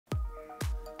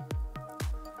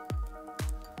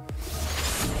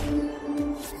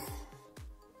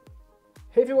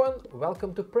Hey everyone,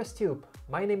 welcome to PressTube.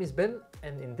 My name is Ben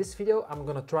and in this video I'm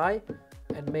gonna try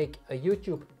and make a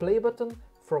YouTube play button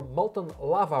from molten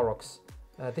lava rocks.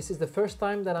 This is the first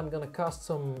time that I'm gonna cast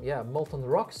some molten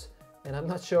rocks and I'm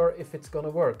not sure if it's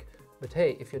gonna work. But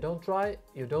hey, if you don't try,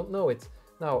 you don't know it.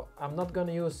 Now, I'm not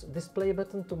gonna use this play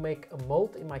button to make a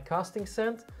mold in my casting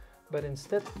sand, but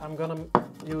instead I'm gonna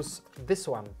use this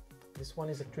one. This one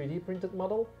is a 3D printed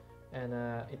model and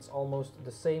it's almost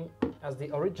the same as the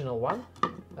original one.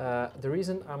 The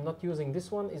reason I'm not using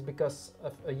this one is because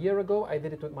a year ago I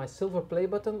did it with my silver play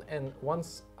button, and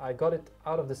once I got it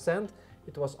out of the sand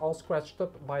it was all scratched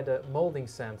up by the molding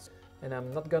sands. And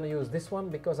I'm not gonna use this one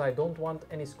because I don't want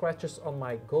any scratches on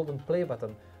my golden play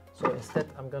button. So instead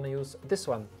I'm gonna use this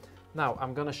one. Now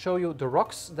I'm gonna show you the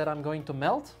rocks that I'm going to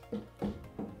melt.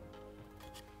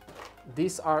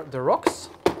 These are the rocks.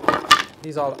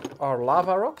 These are our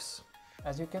lava rocks.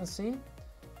 As you can see,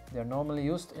 they're normally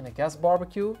used in a gas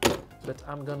barbecue, but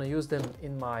I'm gonna use them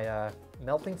in my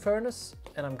melting furnace,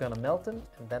 and I'm gonna melt them,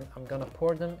 and then I'm gonna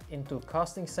pour them into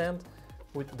casting sand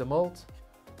with the mold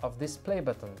of this play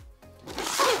button.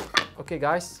 Okay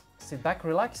guys, sit back,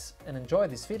 relax, and enjoy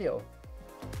this video.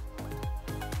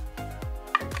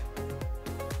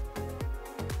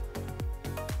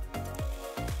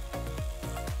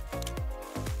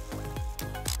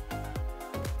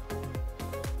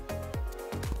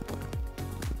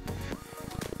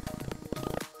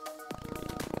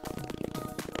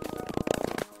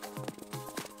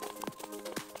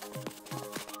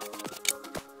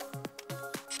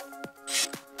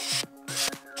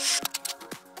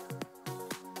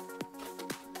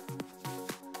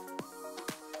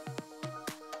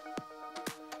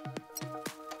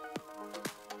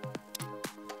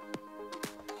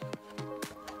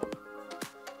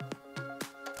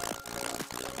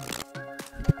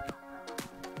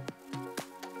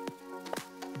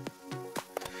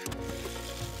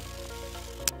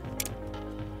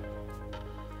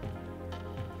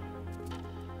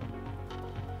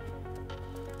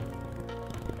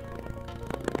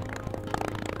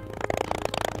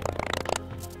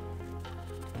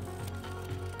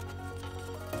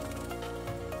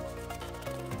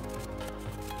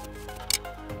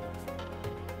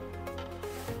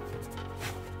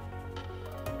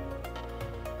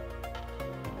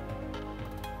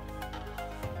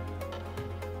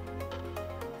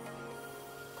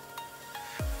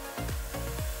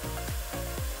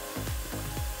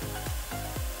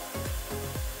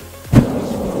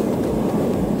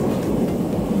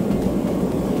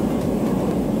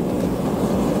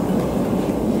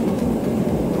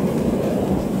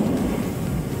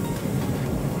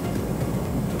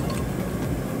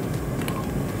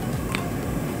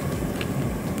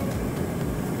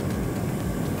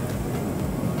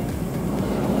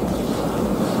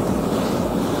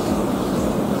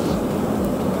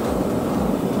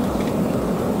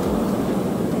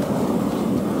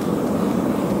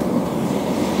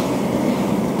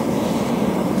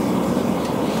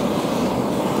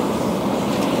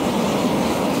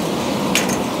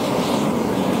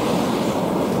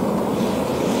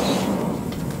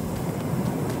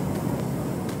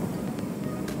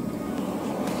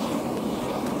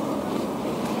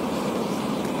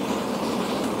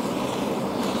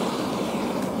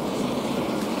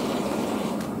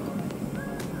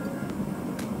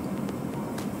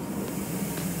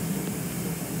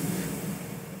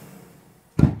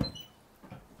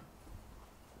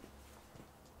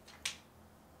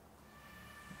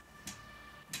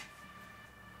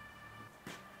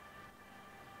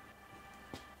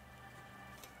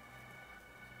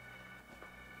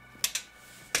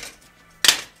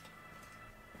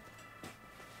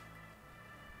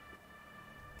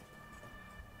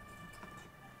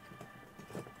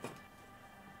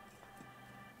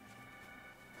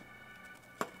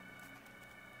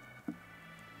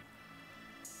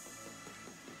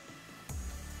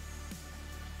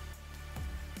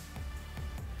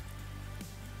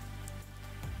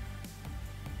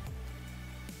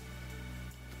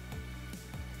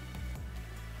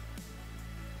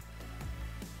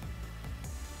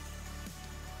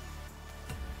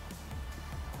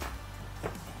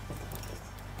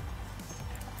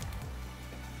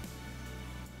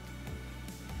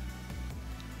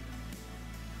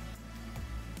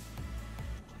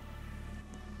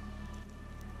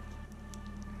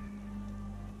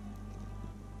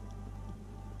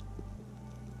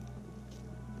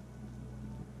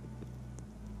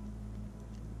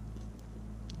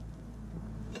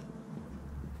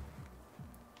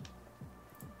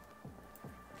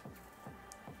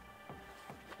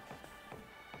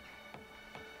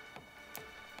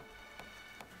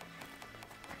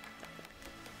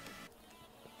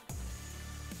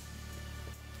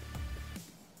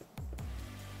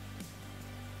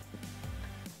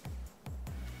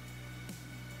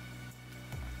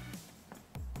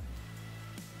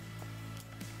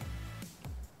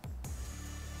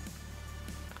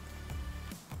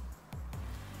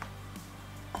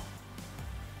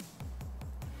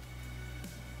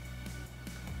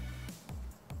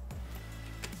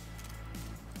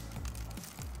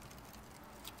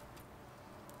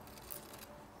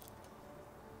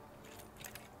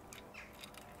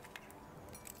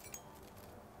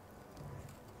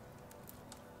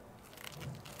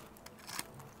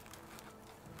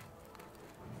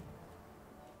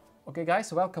 Okay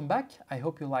guys, welcome back. I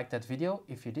hope you liked that video.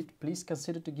 If you did, please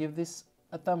consider to give this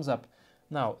a thumbs up.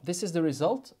 Now, this is the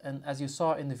result, and as you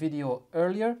saw in the video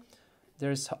earlier,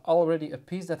 there's already a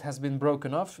piece that has been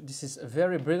broken off. This is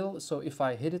very brittle, so if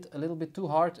I hit it a little bit too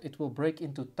hard, it will break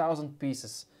into 1,000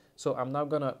 pieces. So I'm now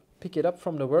gonna pick it up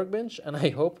from the workbench, and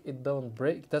I hope it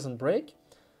doesn't break.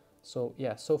 So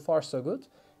yeah, so far so good.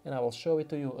 And I will show it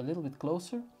to you a little bit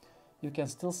closer. You can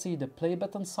still see the play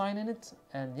button sign in it,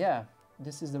 and yeah,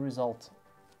 this is the result.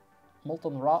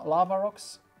 Molten lava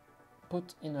rocks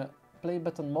put in a play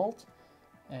button mold,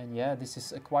 and yeah, this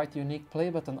is a quite unique play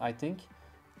button, I think.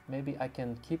 Maybe I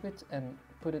can keep it and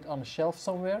put it on a shelf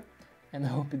somewhere and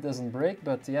hope it doesn't break,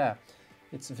 but yeah,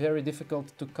 it's very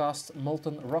difficult to cast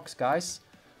molten rocks, guys.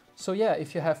 So yeah,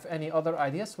 if you have any other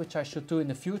ideas which I should do in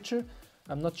the future,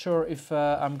 I'm not sure if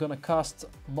I'm gonna cast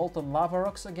molten lava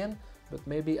rocks again, but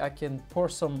maybe I can pour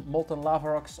some molten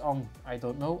lava rocks on, I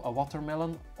don't know, a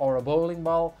watermelon or a bowling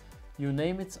ball, you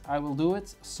name it, I will do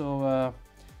it. So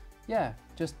yeah,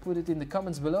 just put it in the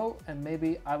comments below and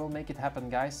maybe I will make it happen,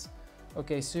 guys.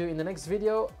 Okay, see you in the next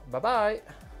video. Bye bye.